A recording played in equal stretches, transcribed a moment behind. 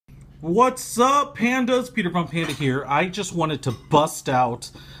What's up, pandas? Peter from Panda here. I just wanted to bust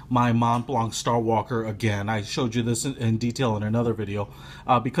out my Montblanc Starwalker again. I showed you this in detail in another video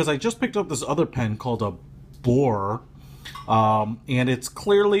because I just picked up this other pen called a Baoer, and it's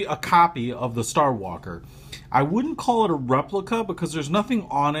clearly a copy of the Starwalker. I wouldn't call it a replica because there's nothing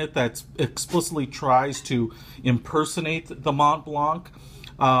on it that explicitly tries to impersonate the Montblanc,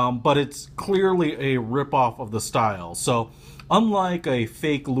 but it's clearly a ripoff of the style. So unlike a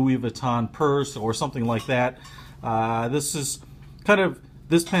fake Louis Vuitton purse or something like that, this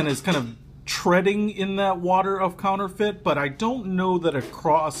pen is kind of treading in that water of counterfeit, but I don't know that it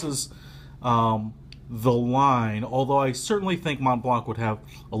crosses the line, although I certainly think Montblanc would have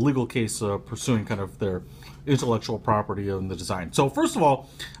a legal case pursuing kind of their intellectual property in the design. So first of all,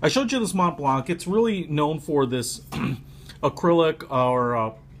 I showed you this Montblanc. It's really known for this acrylic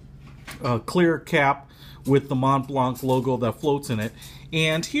or clear cap with the Montblanc logo that floats in it.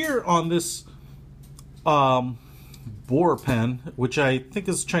 And here on this Baoer pen, which I think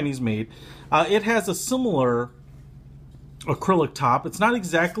is Chinese made, it has a similar acrylic top. It's not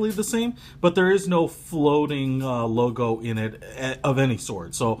exactly the same, but there is no floating logo in it of any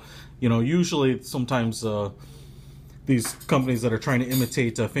sort. So, you know, usually sometimes these companies that are trying to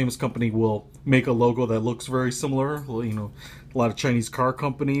imitate a famous company will make a logo that looks very similar. Well, you know, a lot of Chinese car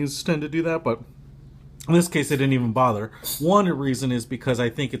companies tend to do that, but in this case, they didn't even bother. One reason is because I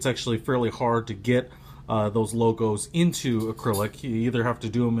think it's actually fairly hard to get those logos into acrylic. You either have to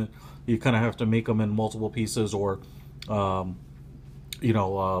do them, you kind of have to make them in multiple pieces, or you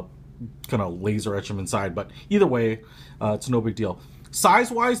know, kind of laser etch them inside. But either way, it's no big deal.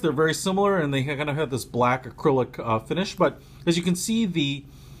 Size-wise, they're very similar, and they kind of have this black acrylic finish. But as you can see, the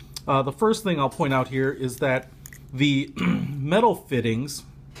first thing I'll point out here is that the metal fittings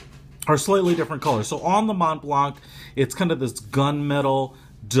are slightly different colors. So on the Montblanc, it's kind of this gunmetal,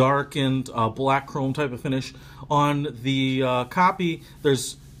 darkened, black chrome type of finish. On the copy,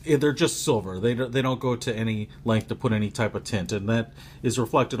 they're just silver. They don't go to any length to put any type of tint, and that is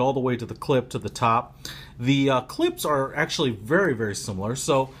reflected all the way to the clip, to the top. The clips are actually very, very similar.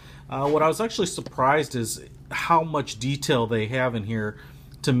 So what I was actually surprised is how much detail they have in here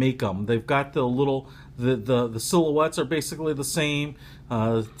to make them. They've got the little, the silhouettes are basically the same,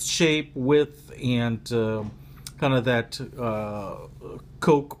 shape, width, and kind of that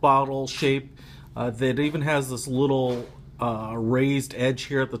Coke bottle shape. That even has this little raised edge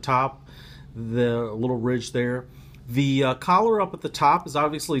here at the top, the little ridge there. The collar up at the top is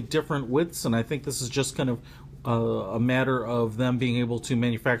obviously different widths, and I think this is just kind of a matter of them being able to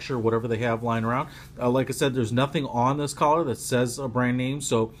manufacture whatever they have lying around. Like I said, there's nothing on this collar that says a brand name,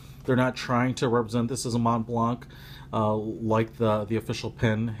 so they're not trying to represent this as a Montblanc like the official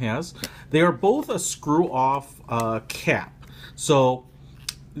pen has. They are both a screw-off cap, so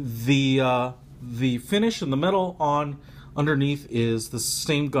the finish and the metal on underneath is the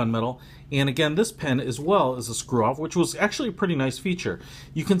same gunmetal. And again, this pen as well is a screw-off, which was actually a pretty nice feature.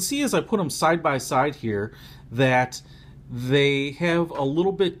 You can see as I put them side by side here that they have a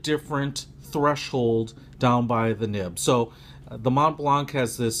little bit different threshold down by the nib. So the Montblanc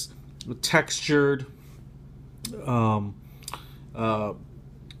has this textured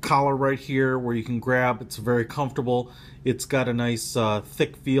collar right here where you can grab. It's very comfortable. It's got a nice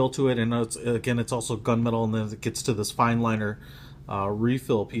thick feel to it, and it's also gunmetal, and then it gets to this Fineliner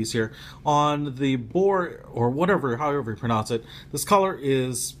refill piece here. On the Baoer, or whatever, however you pronounce it, this collar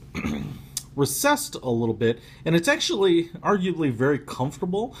is recessed a little bit, and it's actually arguably very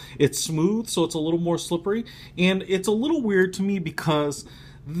comfortable. It's smooth, so it's a little more slippery, and it's a little weird to me because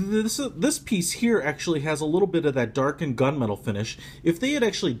this piece here actually has a little bit of that darkened gunmetal finish. If they had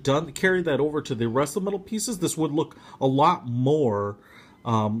actually carried that over to the rest of the metal pieces, this would look a lot more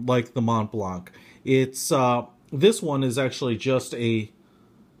like the Montblanc. It's this one is actually just a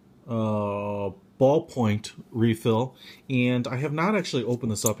ballpoint refill, and I have not actually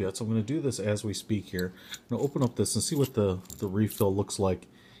opened this up yet, so I'm going to do this as we speak here. I'm going to open up this and see what the refill looks like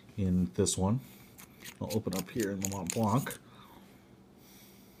in this one. I'll open up here in the Montblanc.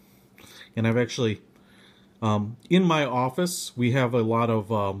 And I've actually, in my office, we have a lot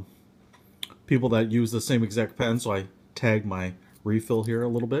of people that use the same exact pen, so I tagged my refill here a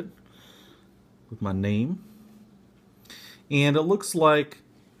little bit with my name. And it looks like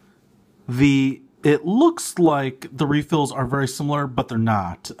the refills are very similar, but they're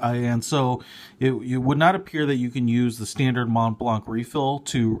not. And so it would not appear that you can use the standard Montblanc refill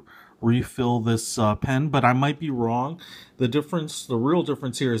to refill this pen, but I might be wrong. The real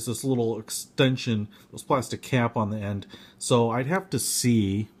difference here is this little extension, this plastic cap on the end. So I'd have to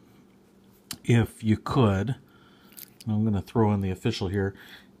see if you could. I'm going to throw in the official here.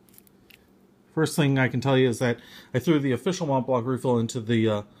 First thing I can tell you is that I threw the official Montblanc refill into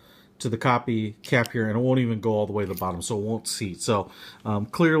the to the copy cap here, and it won't even go all the way to the bottom, so it won't seat. So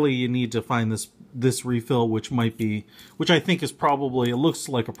clearly you need to find this refill, which I think is probably, it looks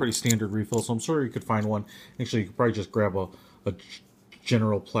like a pretty standard refill, so I'm sure you could find one. Actually, you could probably just grab a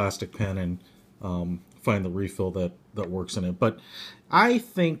general plastic pen and find the refill that works in it. But I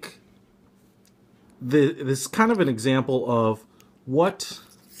think this is kind of an example of what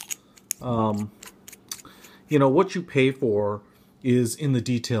what you pay for is in the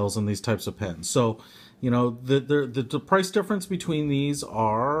details in these types of pens. So, the price difference between these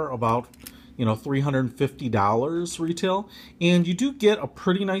are about, $350 retail, and you do get a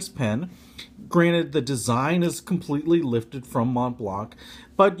pretty nice pen. Granted, the design is completely lifted from Montblanc,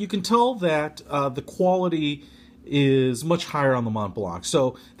 but you can tell that the quality is much higher on the Montblanc.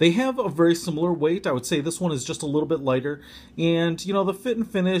 So they have a very similar weight. I would say this one is just a little bit lighter, and the fit and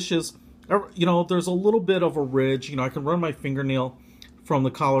finish is, there's a little bit of a ridge. I can run my fingernail from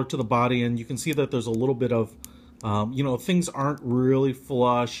the collar to the body, and you can see that there's a little bit of, things aren't really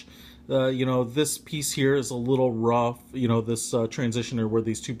flush. This piece here is a little rough, this transitioner where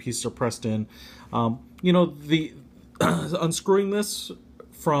these two pieces are pressed in. The unscrewing this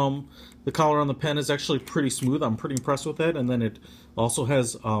from the collar on the pen is actually pretty smooth. I'm pretty impressed with it. And then it also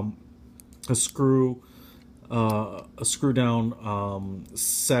has a screw down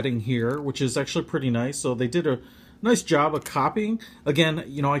setting here, which is actually pretty nice. So they did a nice job of copying. Again,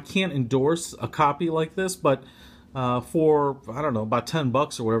 I can't endorse a copy like this, but for, I don't know, about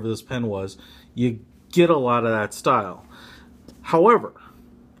 $10 or whatever this pen was, you get a lot of that style. However,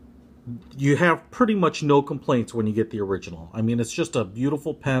 you have pretty much no complaints when you get the original. I mean, it's just a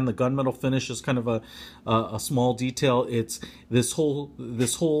beautiful pen. The gunmetal finish is kind of a small detail. It's this whole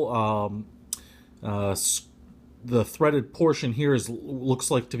the threaded portion here looks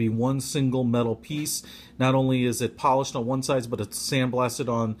like to be one single metal piece. Not only is it polished on one side, but it's sandblasted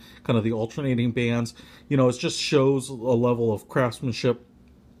on kind of the alternating bands. It just shows a level of craftsmanship,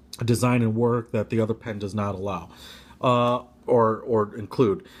 design, and work that the other pen does not allow or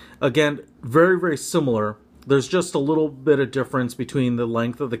include. Again, very, very similar. There's just a little bit of difference between the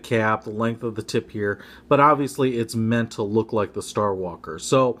length of the cap, the length of the tip here, but obviously it's meant to look like the Starwalker.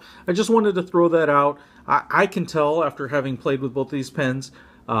 So I just wanted to throw that out. I can tell after having played with both these pens,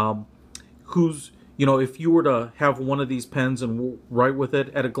 if you were to have one of these pens and write with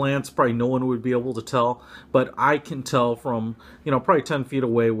it, at a glance, probably no one would be able to tell, but I can tell from, probably 10 feet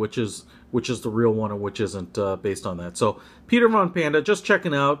away which is the real one and which isn't, based on that. So Peter von Panda, just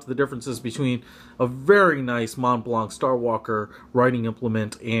checking out the differences between a very nice Montblanc Starwalker writing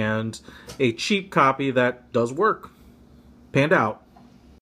implement and a cheap copy that does work. Panda out.